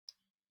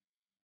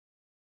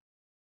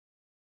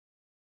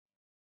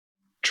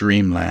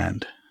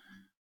Dreamland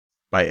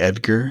by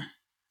Edgar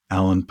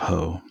Allan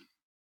Poe.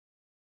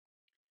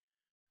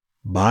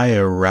 By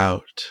a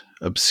route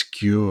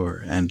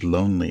obscure and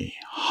lonely,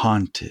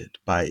 haunted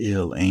by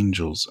ill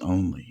angels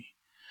only,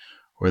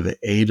 where the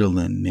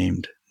Eidolon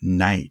named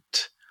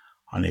Night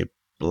on a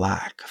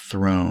black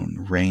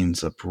throne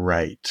reigns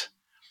upright,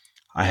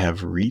 I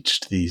have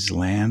reached these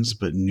lands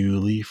but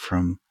newly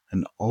from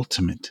an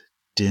ultimate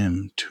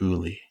dim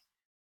Thule,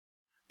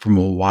 from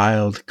a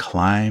wild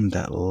clime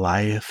that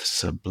lieth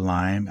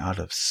sublime out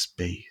of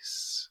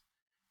space,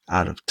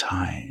 out of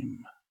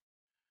time.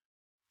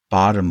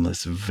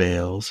 Bottomless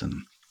vales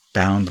and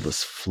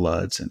boundless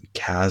floods and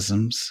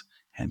chasms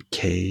and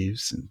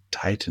caves and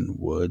titan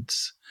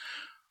woods,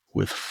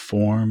 with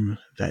form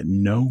that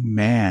no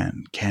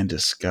man can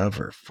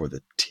discover for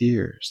the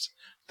tears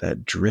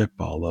that drip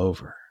all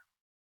over.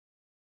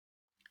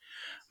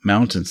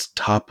 Mountains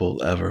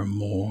topple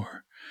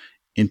evermore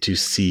into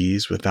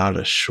seas without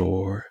a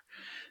shore,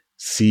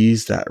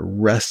 seas that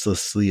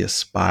restlessly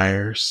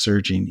aspire,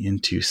 surging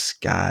into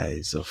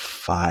skies of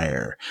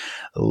fire,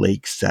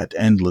 lakes that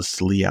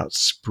endlessly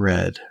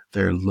outspread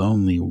their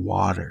lonely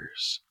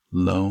waters,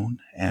 lone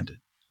and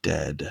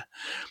dead,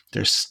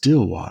 their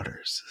still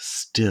waters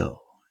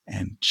still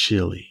and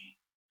chilly,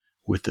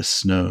 with the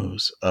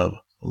snows of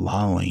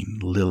lolling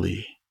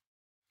lily.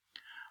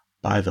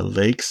 By the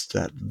lakes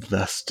that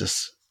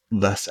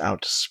thus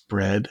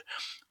outspread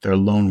their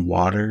lone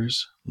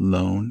waters,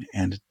 lone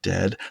and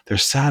dead, their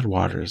sad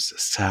waters,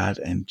 sad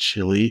and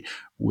chilly,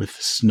 with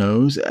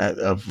snows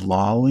of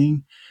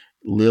lolling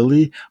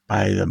lily,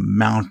 by the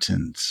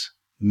mountains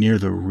near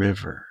the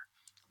river,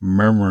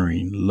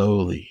 murmuring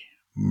lowly,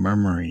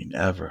 murmuring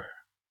ever.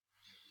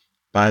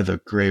 By the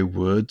gray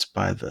woods,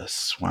 by the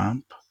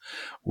swamp,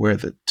 where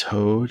the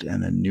toad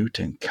and the newt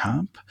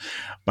encamp,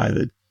 by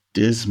the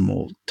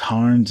dismal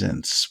tarns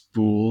and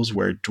spools,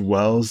 where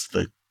dwells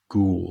the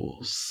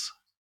ghouls.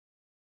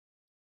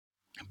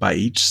 By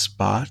each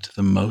spot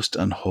the most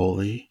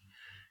unholy,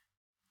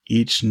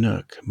 each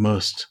nook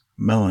most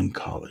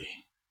melancholy,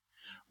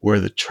 where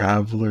the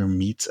traveler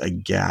meets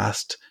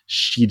aghast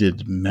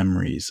sheeted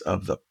memories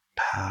of the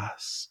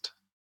past,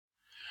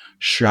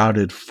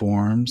 shrouded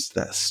forms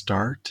that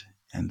start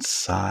and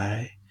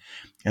sigh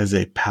as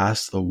they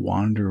pass the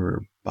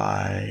wanderer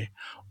by,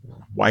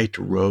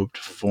 white-robed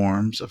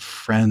forms of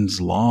friends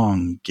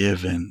long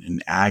given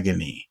in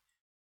agony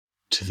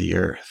to the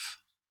earth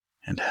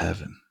and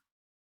heaven,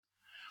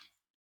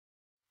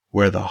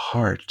 where the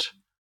heart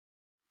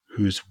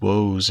whose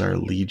woes are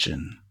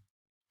legion,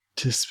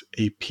 'tis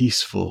a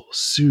peaceful,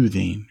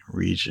 soothing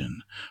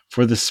region.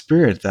 For the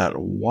spirit that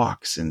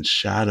walks in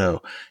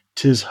shadow,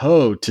 'tis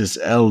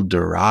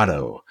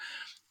Eldorado.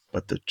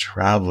 But the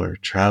traveler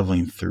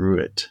traveling through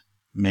it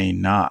may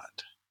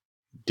not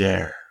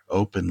dare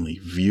openly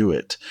view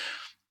it.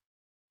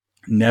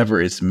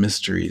 Never its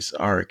mysteries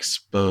are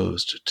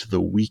exposed to the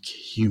weak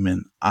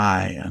human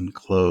eye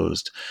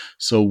unclosed.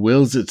 So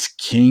wills its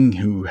king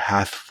who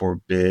hath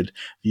forbid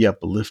the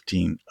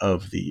uplifting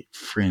of the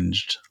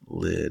fringed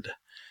lid.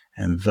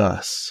 And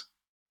thus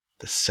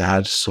the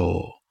sad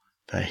soul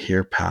that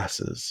here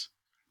passes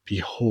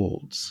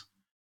beholds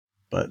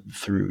but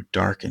through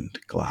darkened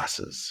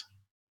glasses.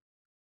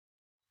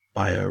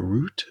 By a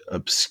route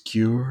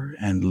obscure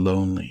and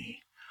lonely,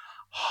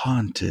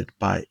 haunted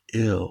by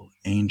ill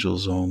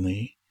angels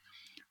only,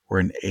 where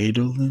an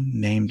Eidolon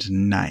named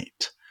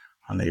Night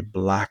on a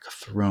black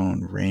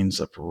throne reigns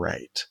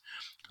upright,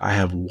 I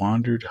have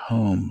wandered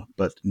home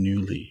but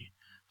newly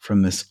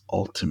from this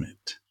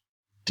ultimate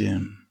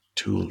dim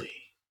Thule.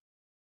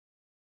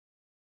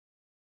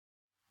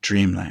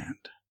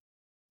 Dreamland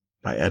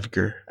by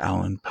Edgar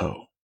Allan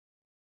Poe.